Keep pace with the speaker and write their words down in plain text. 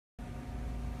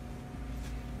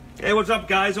Hey, what's up,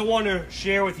 guys? I want to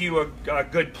share with you a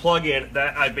good plugin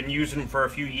that I've been using for a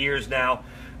few years now.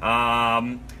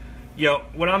 You know,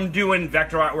 when I'm doing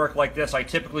vector artwork like this, I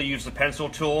typically use the pencil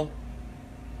tool,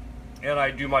 and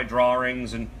I do my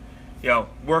drawings, and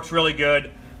works really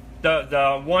good.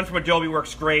 The one from Adobe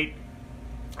works great.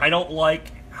 I don't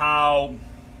like how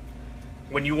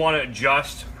when you want to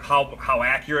adjust how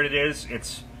accurate it is,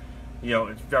 it's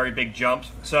very big jumps.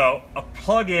 So a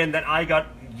plugin that I got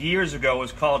years ago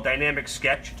is called Dynamic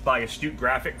Sketch. It's by Astute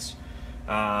Graphics.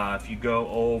 If you go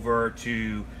over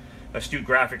to Astute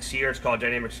Graphics here, it's called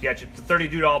Dynamic Sketch. It's a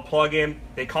 $32 plugin.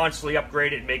 They constantly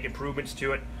upgrade it and make improvements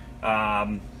to it.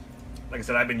 Like I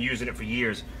said, I've been using it for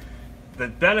years. The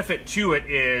benefit to it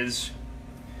is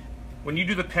when you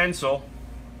do the pencil,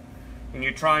 when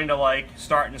you're trying to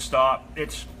start and stop,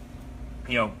 it's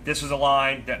this is a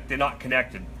line that they're not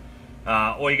connected,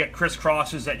 or you get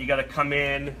crisscrosses that you got to come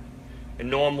in, and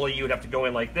normally you would have to go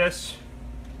in like this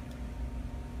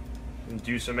and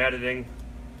do some editing,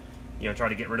 try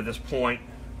to get rid of this point,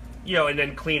 and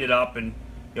then clean it up, and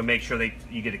make sure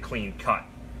you get a clean cut.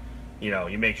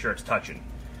 You make sure it's touching.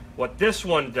 What this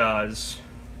one does,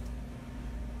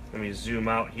 let me zoom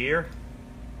out here.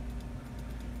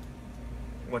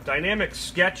 What Dynamic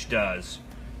Sketch does,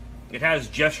 it has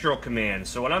gestural commands.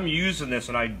 So when I'm using this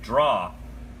and I draw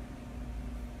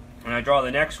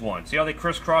the next one, see how they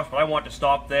crisscross, but I want to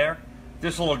stop there?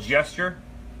 This little gesture,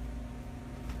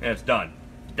 and it's done.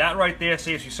 That right there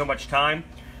saves you so much time.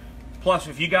 Plus,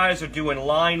 if you guys are doing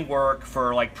line work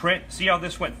for print, see how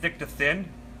this went thick to thin?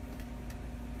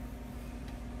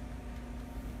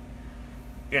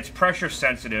 It's pressure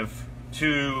sensitive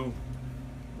to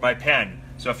my pen.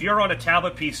 So if you're on a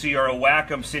tablet PC or a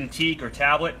Wacom Cintiq or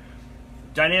tablet,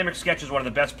 Dynamic Sketch is one of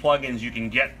the best plugins you can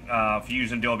get if you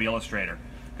use Adobe Illustrator,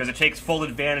 because it takes full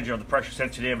advantage of the pressure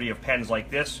sensitivity of pens like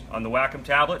this on the Wacom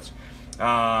tablets,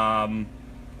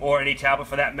 or any tablet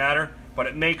for that matter. But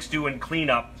it makes doing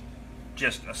cleanup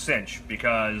just a cinch,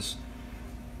 because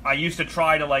I used to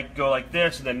try to go like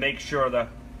this and then make sure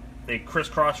they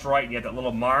crisscross right and you have that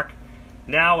little mark.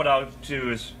 Now what I'll do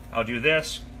is I'll do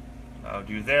this,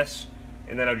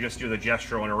 and then I'll just do the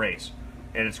gestural and erase,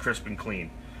 and it's crisp and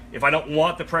clean. If I don't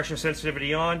want the pressure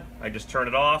sensitivity on, I just turn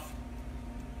it off.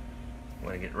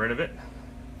 When I get rid of it,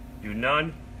 do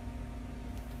none,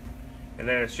 and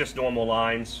then it's just normal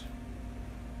lines,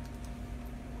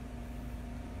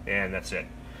 and that's it.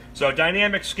 So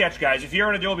Dynamic Sketch, guys, if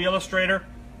you're in Adobe Illustrator,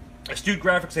 Astute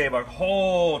Graphics, they have a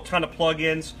whole ton of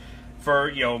plugins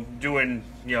for doing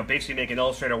basically making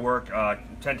Illustrator work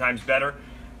 10 times better.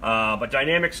 But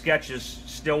Dynamic Sketch is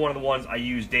still one of the ones I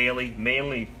use daily,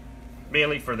 mainly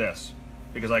for this,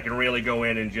 because I can really go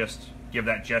in and just give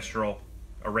that gestural,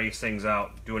 erase things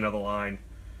out, do another line,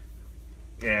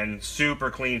 and super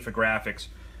clean for graphics.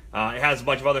 It has a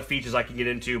bunch of other features I can get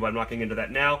into, but I'm not getting into that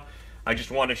now. I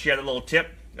just want to share that little tip.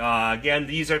 Again,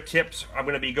 these are tips I'm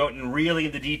going to be going really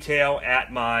into detail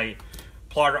at my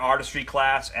Plotter Artistry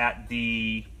class at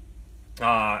the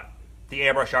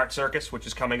Airbrush Art Circus, which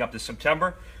is coming up this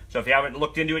September. So if you haven't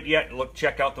looked into it yet,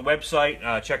 check out the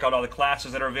website, check out all the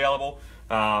classes that are available,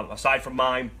 aside from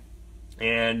mine.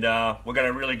 And we're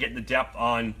going to really get into depth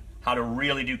on how to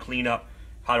really do cleanup,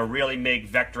 how to really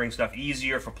make vectoring stuff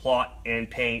easier for plot and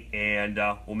paint, and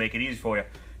we'll make it easy for you.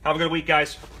 Have a good week,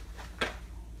 guys.